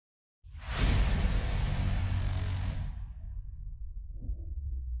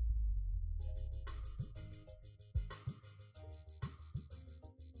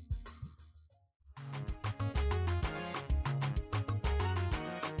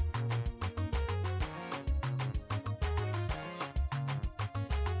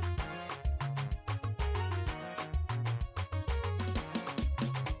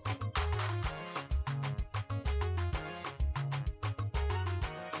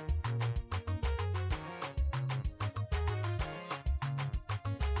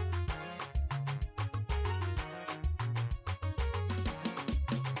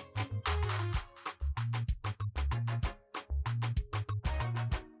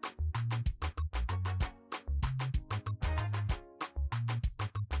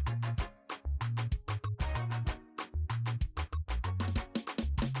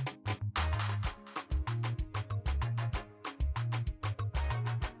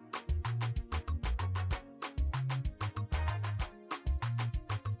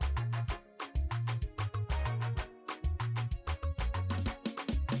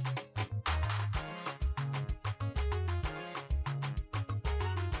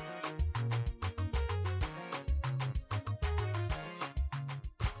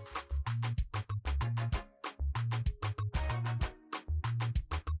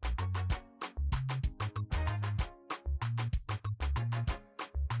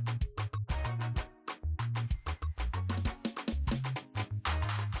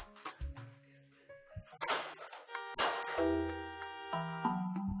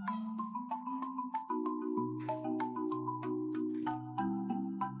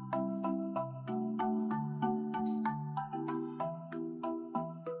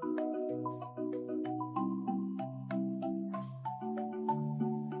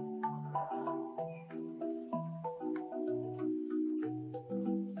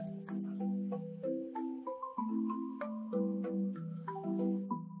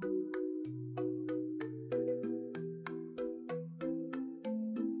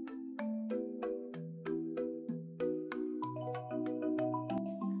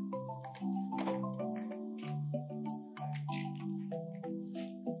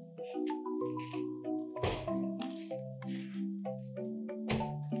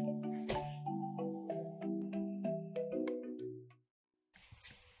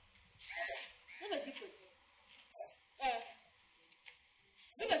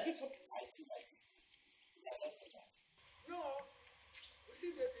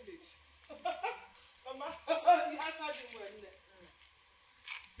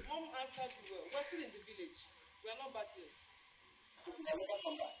answered you well. We're still in the village. We are not back yet. You will never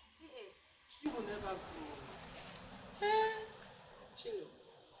come back. You will never grow. Chino,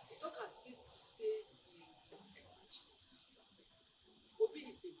 you talk as if to say Obi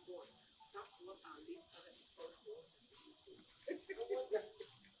is a boy. That's what our late father taught us.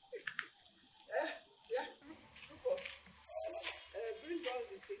 Yeah. Bring all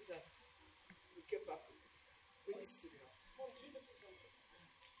the things that we came back with. Bring it to the house. Come, do you notice something?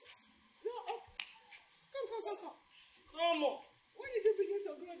 No, come. Come on. When did you begin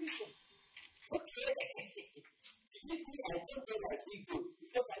to grow this one? Okay. I don't know that people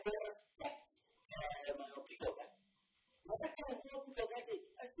because I don't respect my people. But I can't help it already.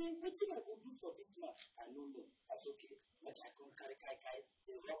 I say, what thing I will do for this man? I don't know. That's okay. But I come carry,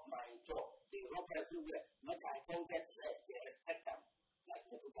 they rob my job. They rob everywhere. But I don't get rest. They respect them. Like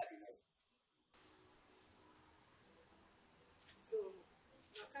people got rest. So,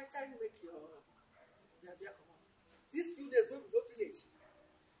 now can make your idea come out. These few days when we go village,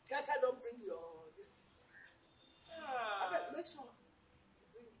 Kaka don't bring your this thing. Make sure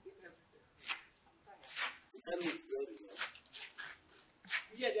you bring in everything. I'm tired.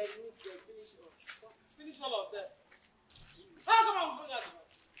 Yeah, they finish all. Finish all of them. Come on, bring us.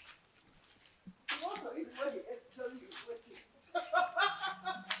 You want to eat when the actually is working.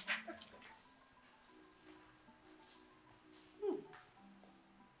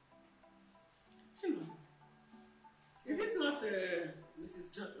 Is this not Mrs.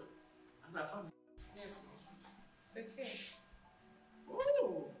 Joshua and her family? Yes, ma'am. Okay.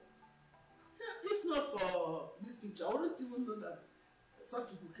 Oh! If not for this picture, I wouldn't even know that such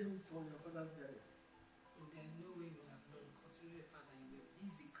people came for your father's burial. Oh, there's no way we have known, considering your father, you were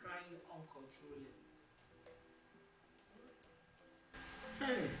busy crying uncontrollably.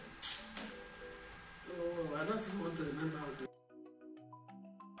 Hey! Oh, I don't even want to remember how to.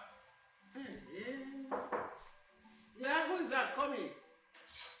 Yeah, who is that coming?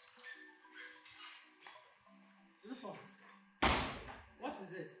 Rufus. What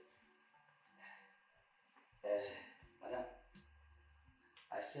is it? Madam,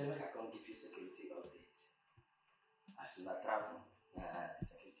 I said I can give you security update. As soon as I travel,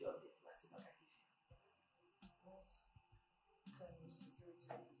 security update, I said I can give you. What kind of security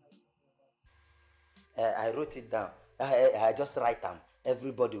update are you talking about? I wrote it down. I just write them.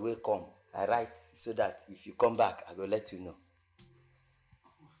 Everybody will come. I write so that if you come back, I will let you know.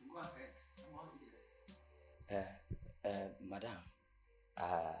 Go ahead. I'm all ears. Madam,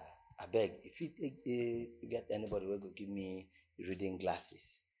 I beg, if you get anybody who will give me reading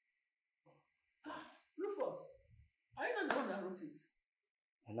glasses. Rufus, are you not the one that wrote it?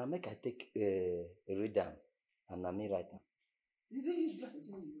 And I make I take read them and I me write them. You didn't use glasses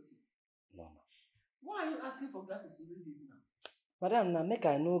when you wrote it? No. Why are you asking for glasses to read it now? Madam, now make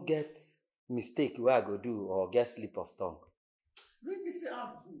I no get mistake where I go do or get slip of tongue. Read this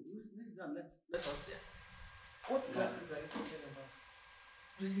out. Read it down. Let us hear. What glasses are you talking about?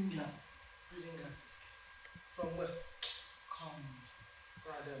 Reading glasses. Reading glasses. From where? Come.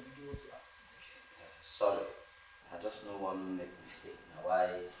 Father, we do what you ask today. Sorry. I just don't want to make mistake. Now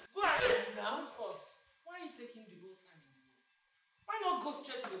why? Go ahead now first. Why are you taking the whole time in the world? Why not go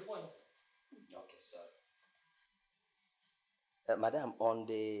straight to the point? Okay, sorry. Madam, on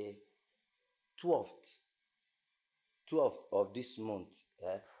the 12th of this month,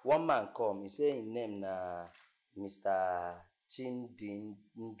 one man come, he say his name na Mr. Chidimma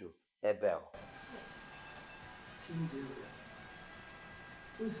Ebel. Chidimma.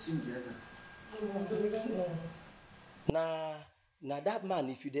 Who is Chidimma? Now that man,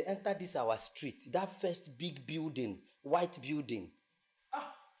 if you enter this our street, that first big building, white building.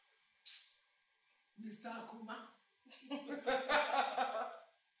 Ah, Mr. Akuma.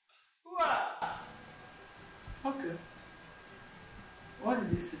 Wow. Okay. What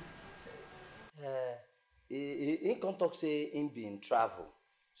did he say? He can't talk say him be in travel.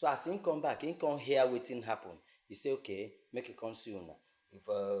 So as he come back, he can't hear wetin happen. He say, okay, make a come see una. If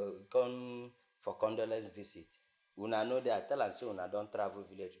come for condolence visit. Una know that I tell am say una don't travel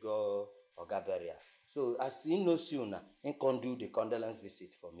village, go Oga burial. So as he no see una, he can't do the condolence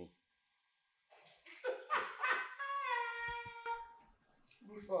visit for me.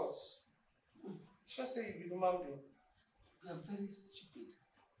 Rufus, just say you be human being. You are very stupid.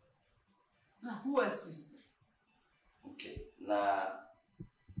 Now, who else visited? Okay,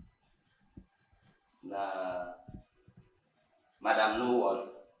 Madam, no worry.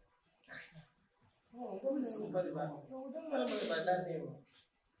 Oh, don't tell anybody about that. No, don't tell anybody about that name.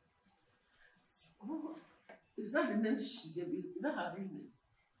 Is that the name she gave you? Is that her real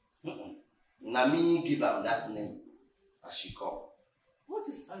name? Na me give am that name as she come. What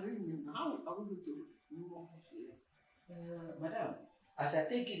is her name? How are we going to know who she is? Madam, as I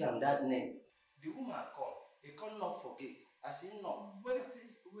take give am that name, the woman come. He come not forget. As he know. Wait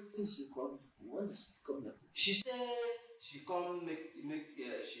till she come. When did she come here? She say she come make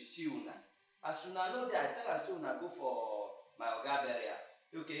she see una. As una know that I tell her say una go for my oga burial.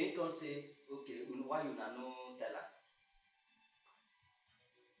 Okay, he come say okay, why una no tell her?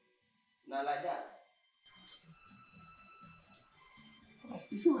 Now like that.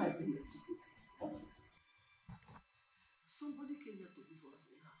 You see why I say you're stupid? Somebody came here to give us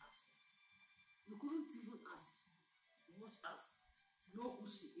in her absence. You couldn't even ask, much as know who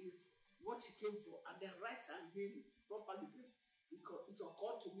she is, what she came for, and then write her name properly. It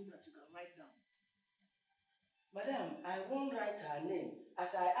occurred to me that you can write down. Madam, I won't write her name.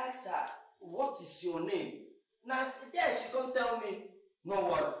 As I asked her, what is your name? Now, there she can't tell me, no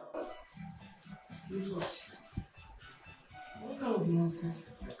word. This was. What kind of nonsense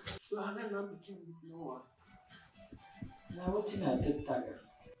is this? So her name now became no one. Now, what thing I take tag her?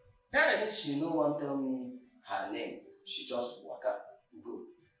 Hey! Since she no one tell me her name, she just walk up, go.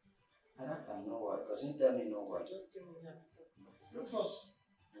 I don't know why, because he tell me no word. Just tell me that. No fuss.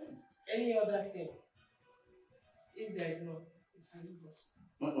 Any other thing? If there is no, I leave us.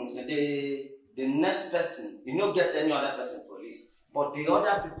 The next person, you don't get any other person for this. But the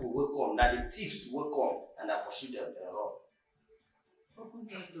other people will come, now the thieves will come and I pursue them and rob. Open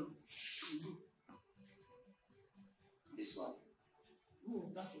that door. This one.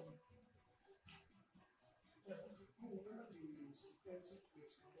 No, that one.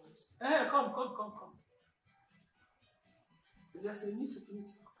 Hey, come. There's a new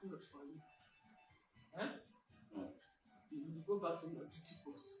security code for you. Huh? You go back to your duty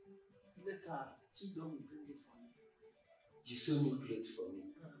post. Later, Chidimma will bring it for you. You sew new clothes for me.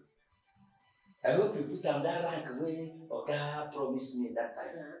 I hope you put on that rank way Oga promised me that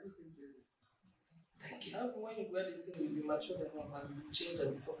time. Yeah, everything there. Thank you. I hope when you wear the thing, you'll be mature enough and you'll change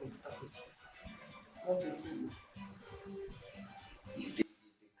and become a better person. Not a fool. If the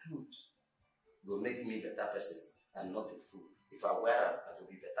clothes will make me a better person and not a fool, if I wear them, I will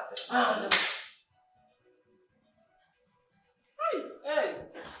be a better person. No. Hey!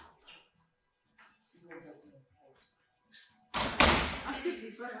 I still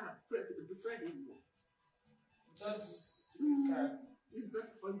prefer him. That's the stupid guy. It's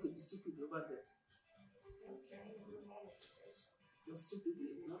better for him to be stupid over there. Okay. You're stupid, you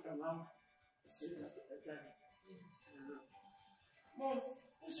will not allow strangers to enter. Mom,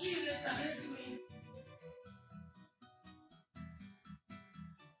 we'll see you later. Let's go in.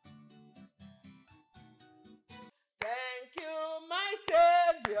 Thank you, my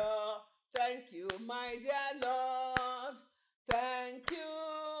Savior. Thank you, my dear Lord. Thank you,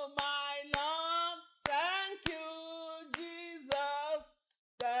 my Lord. Thank you, Jesus.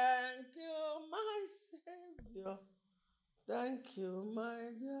 Thank you, my Savior. Thank you, my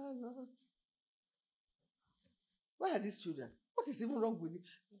dear Lord. Where are these children? What is even wrong with it?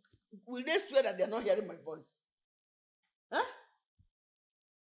 Will they swear that they are not hearing my voice? Huh?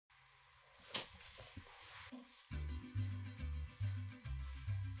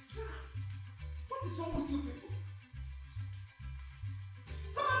 What is wrong with you people?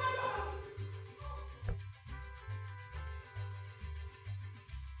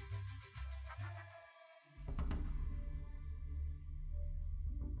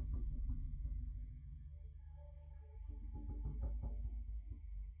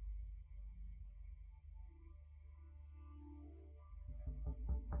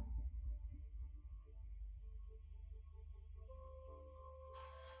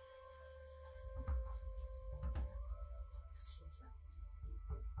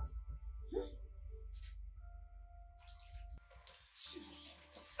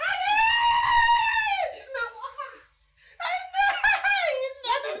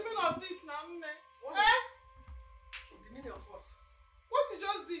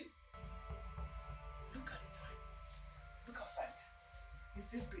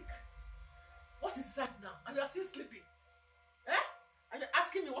 What is that now? And you are still sleeping? Eh? And you're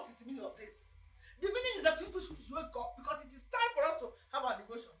asking me what is the meaning of this? The meaning is that you people should wake up because it is time for us to have our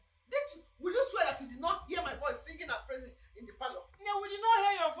devotion. Will you swear that you did not hear my voice singing and praising in the parlor? No, we did not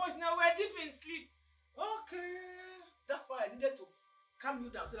hear your voice. Now we're deep in sleep. Okay. That's why I needed to calm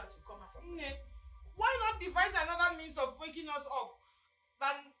you down so that you come out from this. Why not devise another means of waking us up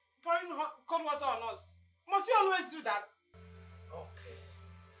than pouring cold water on us? Must you always do that? Okay.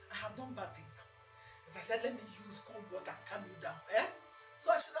 I have done bad things now. If I said let me use cold water and calm you down, eh?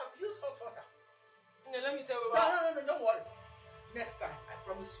 So I should have used hot water. No, let me tell you what. No, don't worry. Next time, I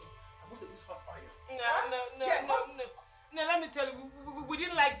promise you, I'm going to use hot oil. No. Now let me tell you, we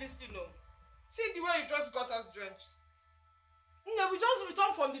didn't like this thing, no. See the way you just got us drenched. No, we just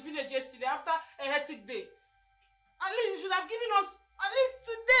returned from the village yesterday after a hectic day. At least you should have given us at least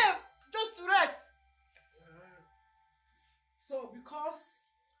today just to rest. So because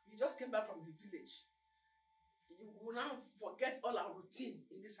you just came back from the village, you will now forget all our routine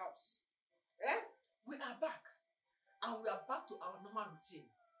in this house. Eh? We are back. And we are back to our normal routine.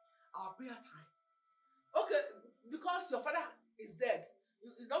 Our prayer time. Okay, because your father is dead,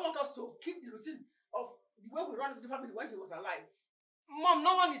 you don't want us to keep the routine of the way we run the family when he was alive. Mom,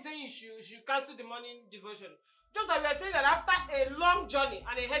 no one is saying you should cancel the morning devotion. Just that we are saying that after a long journey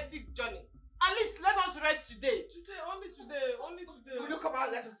and a hectic journey, at least let us rest today. Only today. Will you come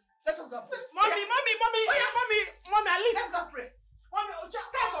out? Let us go pray. Mommy, at least. Let's go pray. Mommy,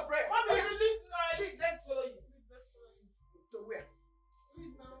 time for prayer. Mommy, you leave. Let's follow you. To where?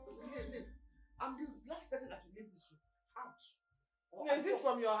 Leave. I'm the last person that will leave this room. Out. No, is this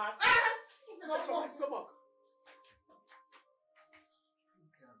from your heart? Not from my stomach.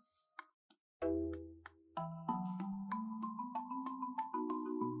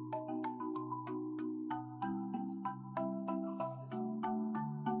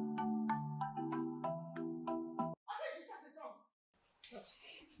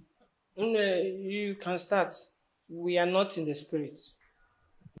 You can start. We are not in the spirit.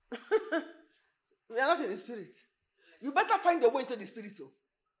 We are not in the spirit. You better find your way into the spirit. Oh.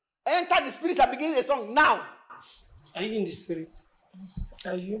 Enter the spirit and begin the song now. Are you in the spirit?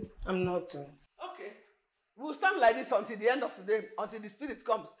 Are you? I'm not. Okay. We'll stand like this until the end of today, until the spirit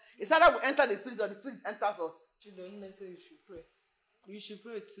comes. It's either we enter the spirit or the spirit enters us. You don't necessarily should pray. You should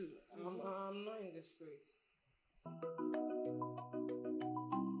pray too. I'm not in the spirit.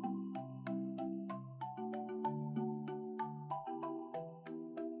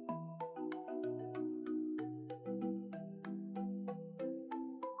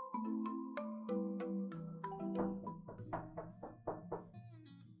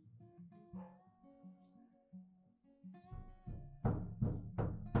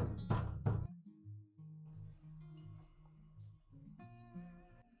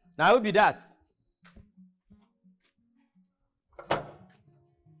 Now, who be that?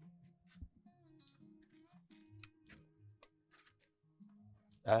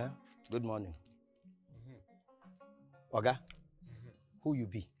 Good morning. Oga, who you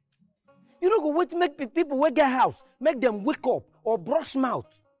be? You don't go wait to make people wake their house, make them wake up or brush mouth.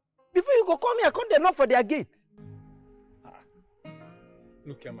 Before you go come here, come there knock for their gate.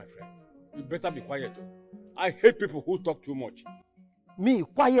 Look here, my friend. You better be quiet. I hate people who talk too much. Me,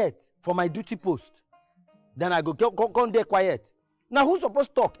 quiet for my duty post. Then I go come there quiet. Now who's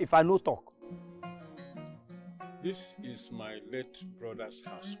supposed to talk if I no talk? This is my late brother's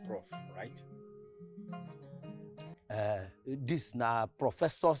house, Prof, right? This na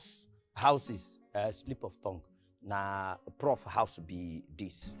professor's houses, slip of tongue. Na prof house be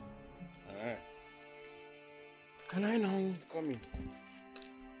this. Can I now come in?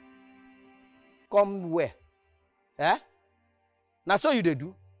 Come where? Eh? Now so you dey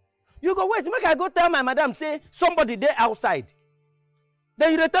do? You go wait, make I go tell my madam say somebody there outside.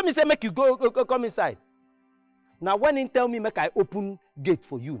 Then you dey tell me say make you go come inside. Now when he tell me make I open gate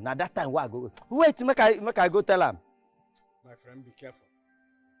for you, now that time where I go wait, make I go tell him. My friend, be careful.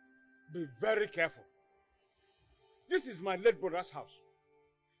 Be very careful. This is my late brother's house.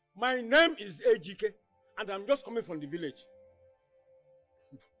 My name is AGK, and I'm just coming from the village.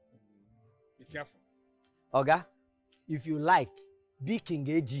 Be careful. Oga, if you like, be King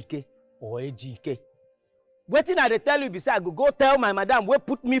AGK or AGK. Waiting I dey tell you beside, I go tell my madam where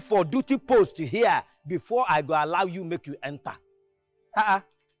put me for duty post here before I go allow you make you enter.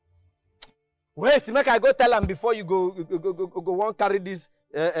 Wait, make I go tell him before you go one carry this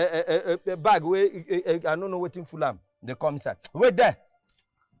bag where I don't know waiting full am. They come inside. Wait there.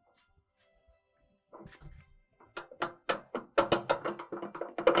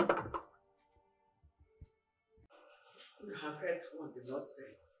 We have heard what the Lord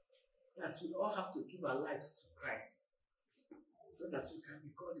said, that we all have to give our lives to Christ so that we can be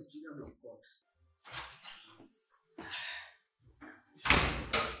called the children of God.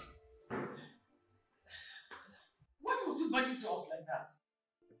 Why must you badge to us like that?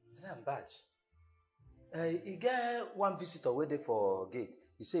 Madam badge. He get one visitor waiting for gate.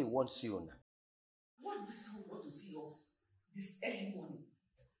 He say he wants you now. What visitor want to see us this early morning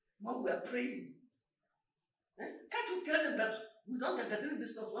when we are praying? Can't you tell them that we don't entertain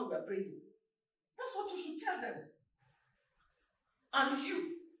visitors when we are praying? That's what you should tell them. And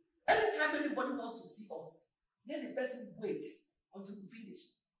you, anytime anybody wants to see us, let the person wait until we finish.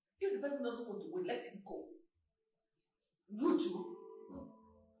 If the person doesn't want to wait, let him go. You too.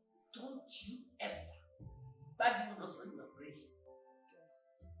 Don't you ever badge on us when you are praying.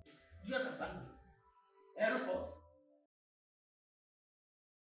 Do you understand me? Help us.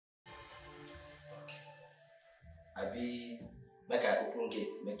 Abi, make I open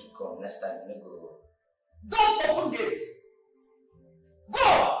gate, make it come. Next time, make go. Don't open gates.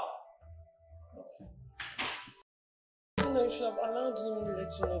 Go! No, you should have allowed him to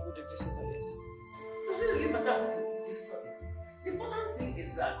let you know who the visitor is. Doesn't really matter who the visitor is. The important thing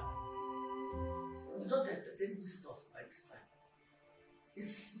is that we don't entertain visitors like this time. The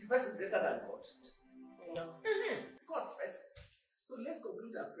person is greater than God. No. God first. So let's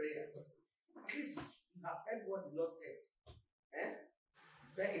conclude our prayers. Please, you have heard what the Lord said.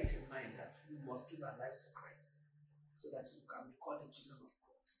 Bear it in mind that we must give our lives to Christ so that you can be called the children of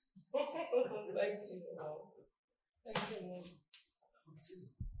God. Thank you. Thank you.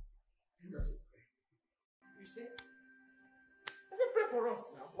 Let us pray. You see? I said pray for us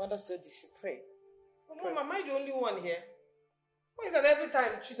now. Mother said you should pray. But Mom, am I the only one here? Why is that every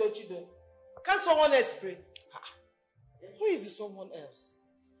time Chido? Can't someone else pray? Who is the someone else?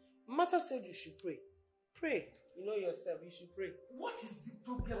 Mother said you should pray. Pray. You know yourself, you should pray. What is the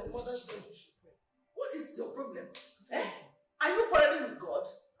problem? Mother said you should pray. What is your problem? Are you quarreling with God?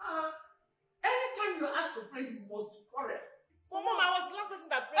 Anytime you ask to pray, you must quarrel. But Mom, I was the last person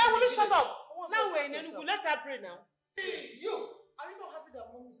that prayed. Will you shut up? Now we're in Enugu. Let her pray now. Hey, you! Are you not happy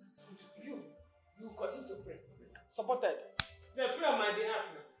that Mom is asking to pray? You continue to pray. Supported. They pray on my behalf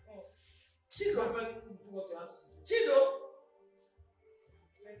now. Chido. Do what you have to do. Chido.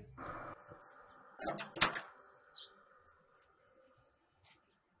 Yes.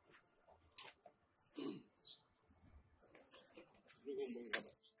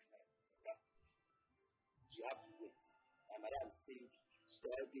 You have to wait. And Madam said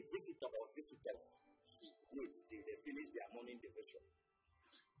there will be visitor or visitors should wait till they finish their morning devotion.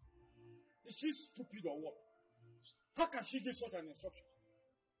 Is she stupid or what? How can she give such an instruction?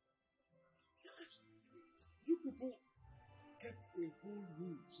 You people kept a whole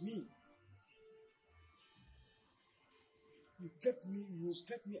me. You kept me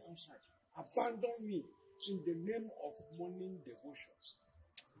outside. Abandoned me in the name of morning devotion.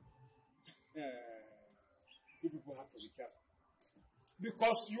 You people have to be careful.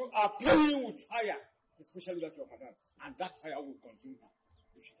 Because you are playing with fire, especially that your madam, and that fire will consume her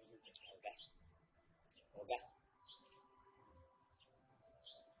if she doesn't get that.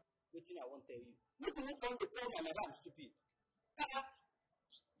 What thing I want to tell you? Look at what the phone my madam stupid.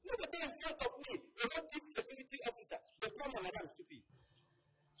 Look at them in front of me. They don't keep security officer. They call my madam stupid.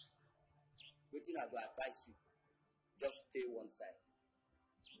 What thing I go advise you? Just stay one side.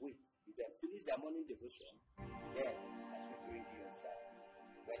 Wait. If they finish their morning devotion, then I will bring you inside.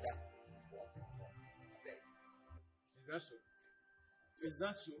 Whether what. Is that so? Is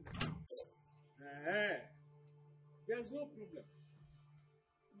that so? There's no problem.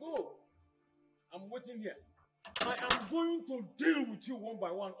 Go. I'm waiting here. I am going to deal with you one by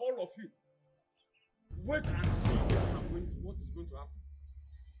one, all of you. Wait and see what is going to happen.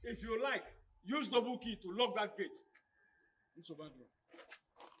 If you like, use double key to lock that gate. It's over there.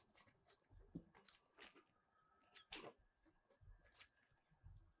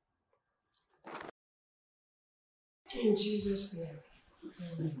 In Jesus' name.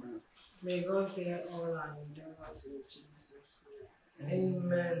 Amen. May God hear all our endeavors in Jesus' name.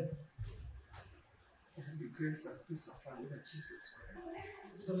 Amen. And the grace and peace of our Lord Jesus Christ,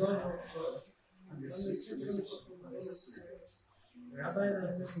 The love of God and the and the sweet sweet fellowship fellowship of of the the Holy Holy Spirit, Spirit rest abide and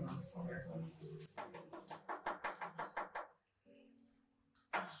with us abide now with us and now. forever.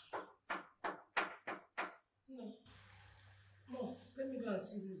 No, let me go and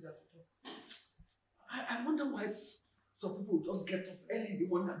see who's at the door. I wonder why some people just get up early in the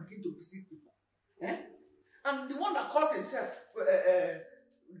morning and begin to visit people. And the one that calls himself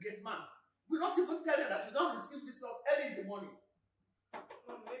get man, we not even tell him that we don't receive visitors early in the morning. No,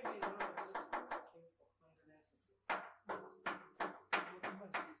 maybe it's one of those people that came for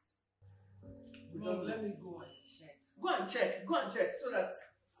condolence visits. Mom, let me go and check. Go and check so that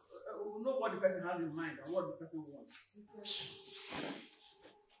we'll know what the person has in mind and what the person wants.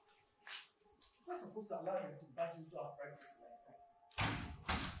 We're not supposed to allow them to barge into our privacy like that.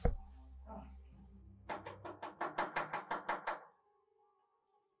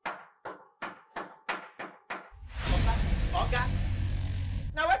 Oga.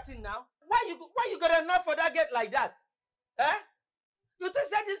 Now what's in now? Why you got enough for that gate like that? You think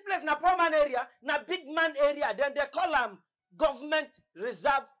say this place na poor man area, na big man area, then they call them government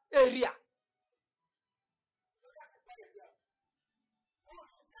reserve area.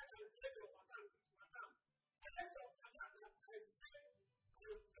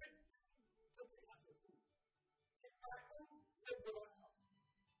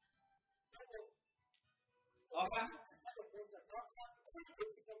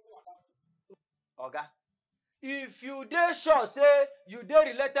 Oga, if you dey sure say you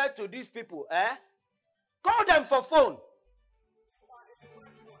dey related to these people, call them for phone.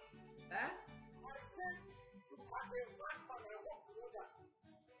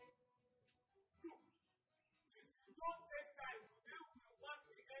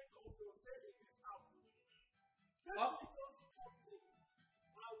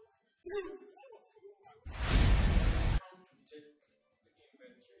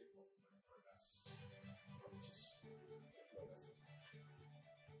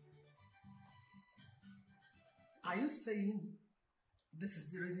 Are you saying this is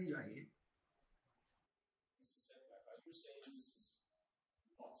the reason you are here? Are you saying this is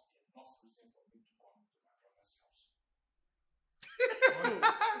not enough reason for me to come to my brother's house?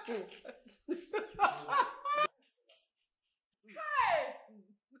 Hey!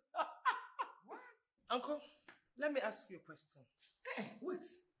 Uncle, let me ask you a question. Hey, wait.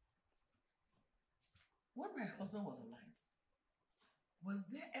 When my husband was alive, was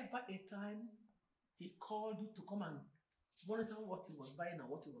there ever a time he called you to come and monitor what he was buying and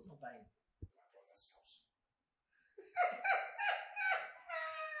what he was not buying? My brother's house.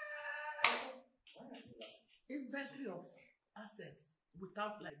 Inventory of assets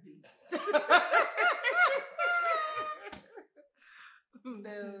without liability.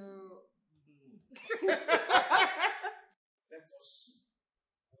 No. Let us see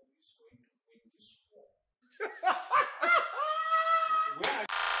who is going to win this war.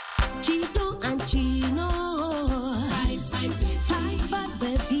 Chidimma.